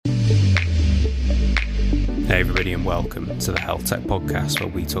Hey everybody, and welcome to the healthtech podcast, where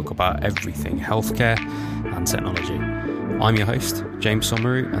we talk about everything healthcare and technology. I'm your host, James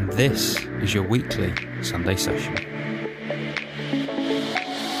Somaru, and this is your weekly Sunday session.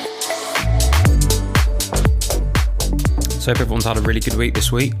 So I hope everyone's had a really good week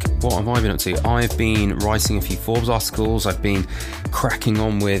this week. What have I been up to? I've been writing a few Forbes articles. I've been cracking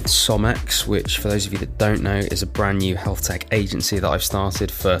on with SomX, which, for those of you that don't know, is a brand new health tech agency that I've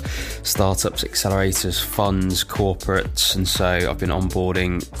started for startups, accelerators, funds, corporates. And so I've been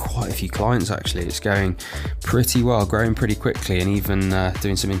onboarding quite a few clients, actually. It's going pretty well, growing pretty quickly, and even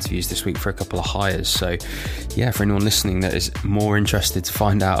doing some interviews this week for a couple of hires. So yeah, for anyone listening that is more interested to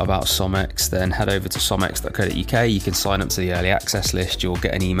find out about SomX, then head over to somx.co.uk. You can sign up to the early access list. You'll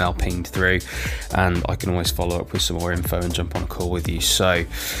get an email pinged through, and I can always follow up with some more info and jump on a call with you. So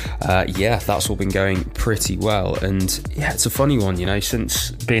yeah, that's all been going pretty well. And yeah, it's a funny one, you know,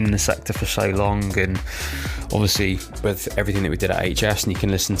 since being in the sector for so long, and obviously with everything that we did at HS, and you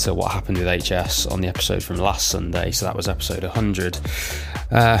can listen to what happened with HS on the episode from last Sunday, so that was episode 100.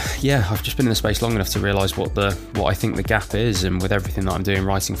 Yeah, I've just been in the space long enough to realise what I think the gap is, and with everything that I'm doing,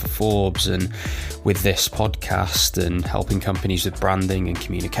 writing for Forbes and with this podcast and helping companies with branding and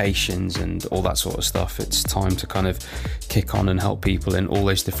communications and all that sort of stuff, it's time to kind of kick on and help people in all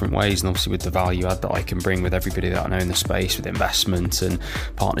those different ways. And obviously with the value add that I can bring with everybody that I know in the space, with investment and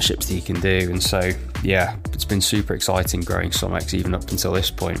partnerships that you can do. And so yeah, it's been super exciting growing SomX even up until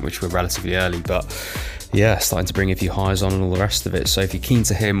this point, which we're relatively early, but yeah, starting to bring a few hires on and all the rest of it. So if you're keen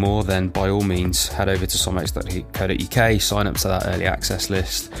to hear more, then by all means head over to somx.co.uk, sign up to that early access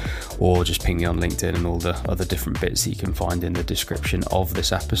list, or just ping me on LinkedIn and all the other different bits that you can find in the description of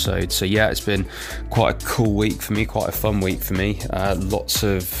this episode. So yeah, it's been quite a cool week for me, quite a fun week for me. Lots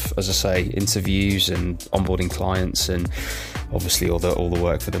of, as I say, interviews and onboarding clients, and obviously all the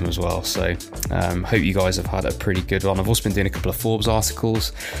work for them as well. So hope you guys have had a pretty good one. I've also been doing a couple of Forbes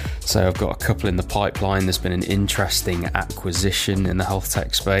articles, so I've got a couple in the pipeline. There's been an interesting acquisition in the health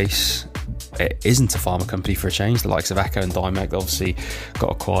tech space. It isn't a pharma company for a change. The likes of Echo and Dimec obviously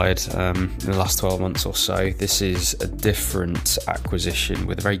got acquired in the last 12 months or so. This is a different acquisition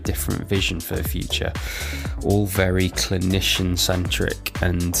with a very different vision for the future, all very clinician centric.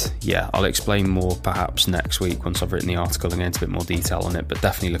 And yeah, I'll explain more perhaps next week once I've written the article and go into a bit more detail on it, but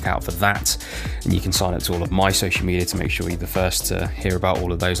definitely look out for that. And you can sign up to all of my social media to make sure you're the first to hear about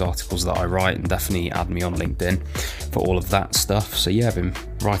all of those articles that I write, and definitely add me on LinkedIn for all of that stuff. So yeah, I've been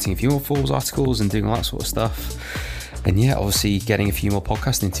writing a few more Forbes articles and doing all that sort of stuff. And yeah, obviously getting a few more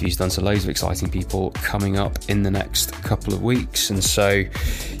podcast interviews done, so loads of exciting people coming up in the next couple of weeks. And so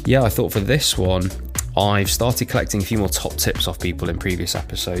yeah, I thought for this one, I've started collecting a few more top tips off people in previous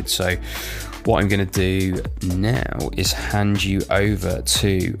episodes. So what I'm going to do now is hand you over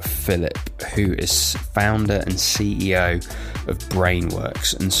to Philip, who is founder and CEO of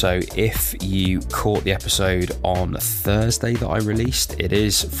Brainworks. And so if you caught the episode on Thursday that I released, it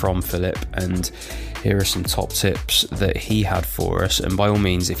is from Philip, and here are some top tips that he had for us. And by all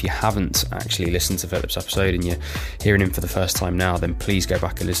means, if you haven't actually listened to Philip's episode and you're hearing him for the first time now, then please go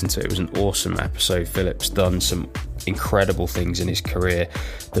back and listen to it. It was an awesome episode. Philip's done some incredible things in his career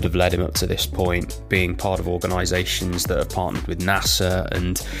that have led him up to this point, being part of organizations that have partnered with NASA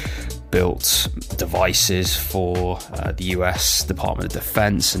and built devices for the US Department of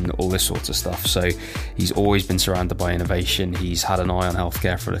Defense and all this sort of stuff. So he's always been surrounded by innovation. He's had an eye on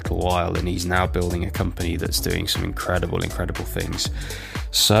healthcare for a little while, and he's now building a company that's doing some incredible things.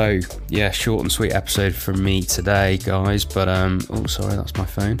 So yeah, short and sweet episode from me today, guys, but oh sorry, that's my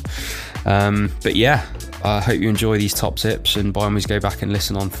phone. But yeah, I hope you enjoy these top tips, and by all means go back and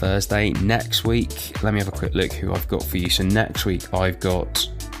listen on Thursday. Next week, let me have a quick look who I've got for you. So next week I've got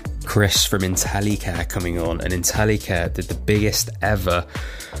Chris from IntelliCare coming on, and IntelliCare did the biggest ever,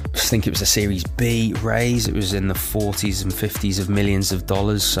 I think it was a Series B raise. It was in the 40s and 50s of millions of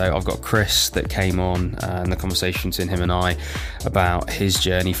dollars. So I've got Chris that came on, and the conversation between him and I about his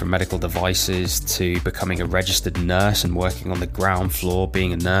journey from medical devices to becoming a registered nurse and working on the ground floor,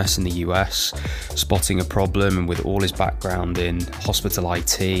 being a nurse in the US, spotting a problem, and with all his background in hospital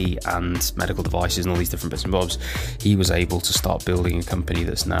IT and medical devices and all these different bits and bobs, he was able to start building a company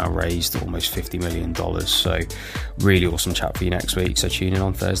that's now raised almost $50 million. So really awesome chat for you next week. So tune in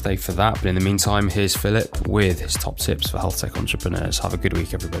on Thursday for that. But in the meantime, here's Philip with his top tips for health tech entrepreneurs. Have a good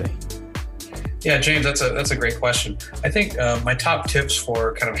week, everybody. Yeah, James, that's a great question. I think my top tips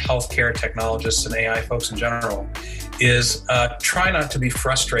for kind of healthcare technologists and AI folks in general is try not to be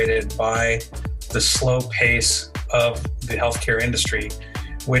frustrated by the slow pace of the healthcare industry,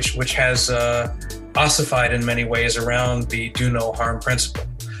 which has ossified in many ways around the do no harm principle.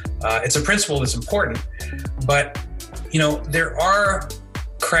 It's a principle that's important, but there are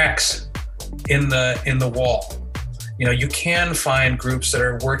cracks in the wall. You can find groups that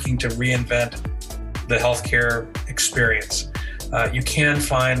are working to reinvent the healthcare experience. You can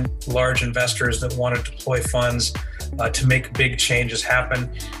find large investors that want to deploy funds to make big changes happen.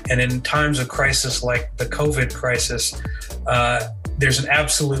 And in times of crisis like the COVID crisis, there's an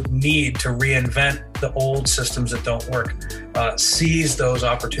absolute need to reinvent the old systems that don't work. Seize those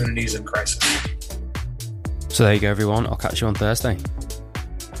opportunities in crisis. So there you go, everyone. I'll catch you on Thursday.